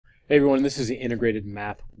Hey everyone, this is the Integrated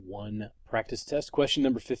Math 1 practice test. Question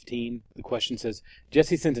number 15. The question says,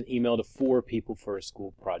 Jessie sent an email to 4 people for a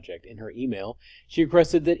school project. In her email, she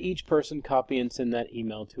requested that each person copy and send that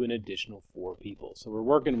email to an additional 4 people. So we're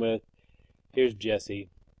working with, here's Jessie.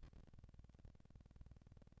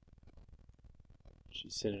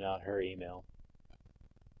 She's sending out her email.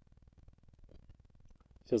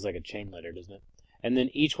 Feels like a chain letter, doesn't it? And then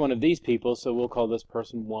each one of these people, so we'll call this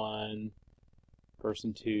person 1,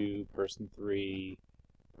 person 2, person 3,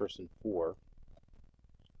 person 4.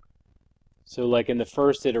 So like in the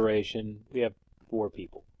first iteration, we have 4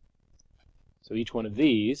 people. So each one of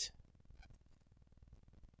these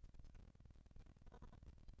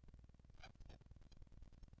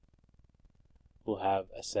will have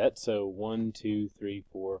a set. So 1, 2, 3,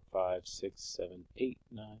 4, 5, 6, 7, 8,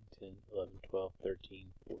 9, 10, 11, 12, 13,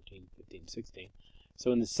 14, 15, 16.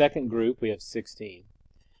 So in the second group, we have 16.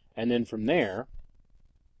 And then from there,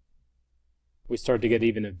 we start to get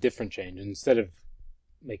even a different change. Instead of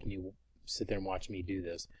making you sit there and watch me do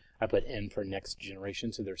this, I put N for next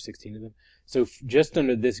generation, so there are 16 of them. So just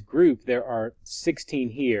under this group, there are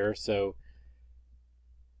 16 here, so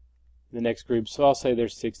the next group, so I'll say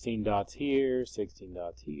there's 16 dots here, 16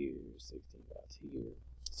 dots here, 16 dots here.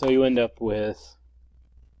 So you end up with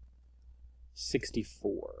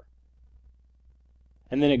 64.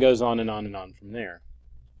 And then it goes on and on and on from there.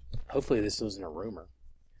 Hopefully this isn't a rumor.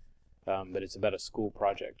 But it's about a school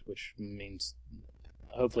project, which means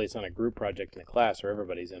hopefully it's not a group project in a class or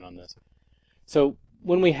everybody's in on this. So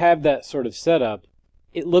when we have that sort of setup,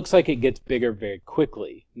 it looks like it gets bigger very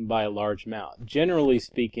quickly by a large amount. Generally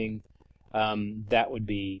speaking, that would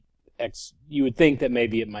be, you would think that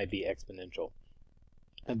maybe it might be exponential.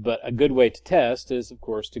 But a good way to test is, of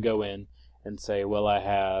course, to go in and say, well, I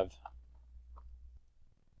have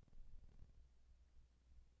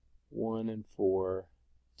 1 and 4,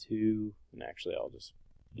 2, and actually I'll just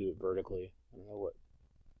do it vertically. I don't know what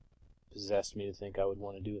possessed me to think I would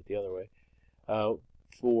want to do it the other way.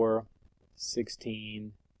 4,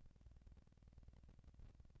 16,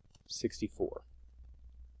 64.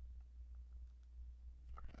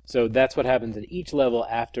 So that's what happens at each level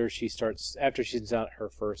after she sends out her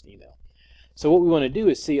first email. So what we want to do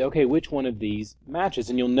is see, okay, which one of these matches,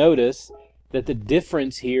 and you'll notice that the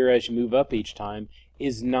difference here as you move up each time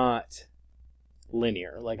is not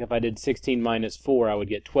linear. Like if I did 16 minus 4, I would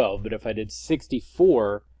get 12, but if I did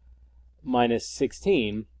 64 minus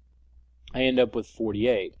 16, I end up with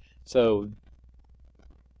 48. So,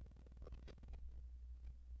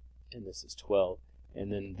 and this is 12,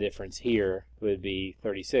 and then the difference here would be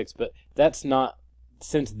 36, but that's not,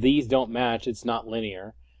 since these don't match, it's not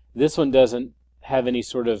linear. This one doesn't have any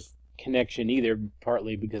sort of connection either,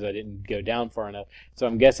 partly because I didn't go down far enough, so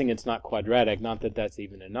I'm guessing it's not quadratic, not that that's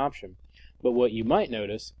even an option. But what you might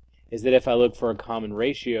notice is that if I look for a common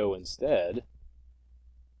ratio instead, if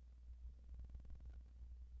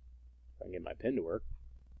I can get my pen to work,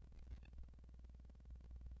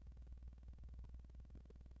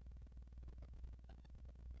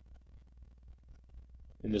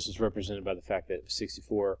 and this is represented by the fact that it was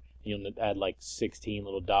 64, you'll add like 16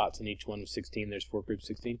 little dots in each one of 16, there's 4 groups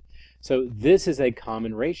 16. So this is a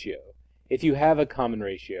common ratio. If you have a common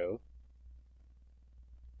ratio,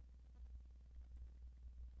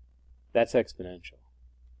 that's exponential.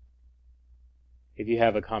 If you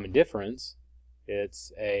have a common difference,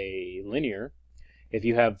 it's a linear. If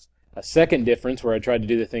you have a second difference, where I tried to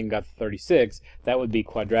do the thing got to 36, that would be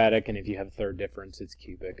quadratic, and if you have a third difference, it's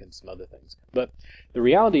cubic and some other things. But the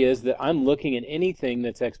reality is that I'm looking at anything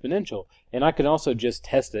that's exponential, and I can also just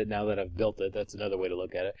test it now that I've built it. That's another way to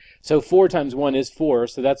look at it. So 4 times 1 is 4,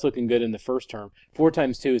 so that's looking good in the first term. 4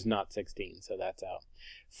 times 2 is not 16, so that's out.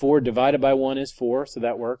 4 divided by 1 is 4, so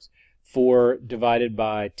that works. 4 divided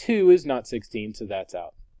by 2 is not 16, so that's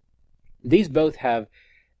out. These both have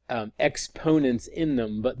exponents in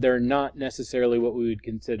them, but they're not necessarily what we would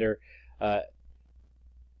consider,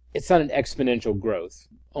 it's not an exponential growth.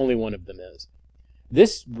 Only one of them is.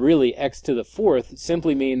 This really, x to the 4th,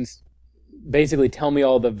 simply means basically tell me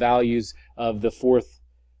all the values of the 4th,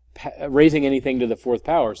 raising anything to the 4th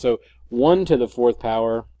power. So 1 to the 4th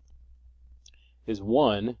power is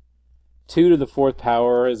 1. 2 to the 4th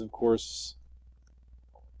power is, of course,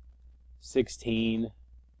 16.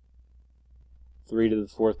 3 to the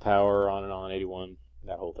 4th power, on and on, 81,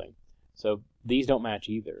 that whole thing. So these don't match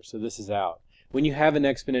either, so this is out. When you have an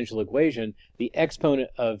exponential equation, the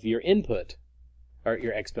exponent of your input, or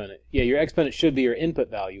your exponent should be your input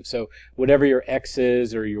value. So whatever your x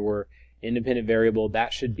is, or your independent variable,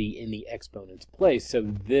 that should be in the exponent's place. So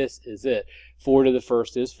this is it. 4 to the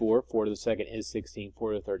first is 4, 4 to the second is 16,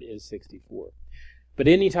 4 to the third is 64. But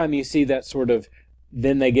anytime you see that sort of,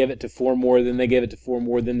 then they give it to 4 more, then they give it to 4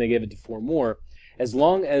 more, then they give it to 4 more, as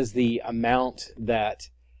long as the amount that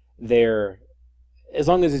as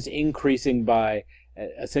long as it's increasing by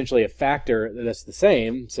essentially a factor that's the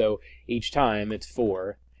same, so each time it's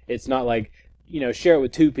 4, it's not like, share it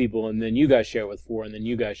with 2 people and then you guys share it with 4 and then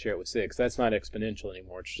you guys share it with 6. That's not exponential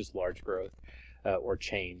anymore. It's just large growth or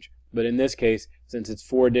change. But in this case, since it's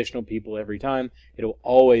 4 additional people every time, it'll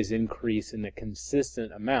always increase in a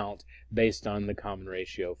consistent amount based on the common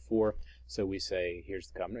ratio of 4. So we say, here's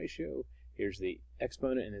the common ratio, here's the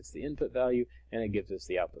exponent, and it's the input value, and it gives us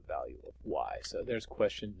the output value of y. So there's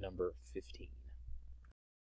question number 15.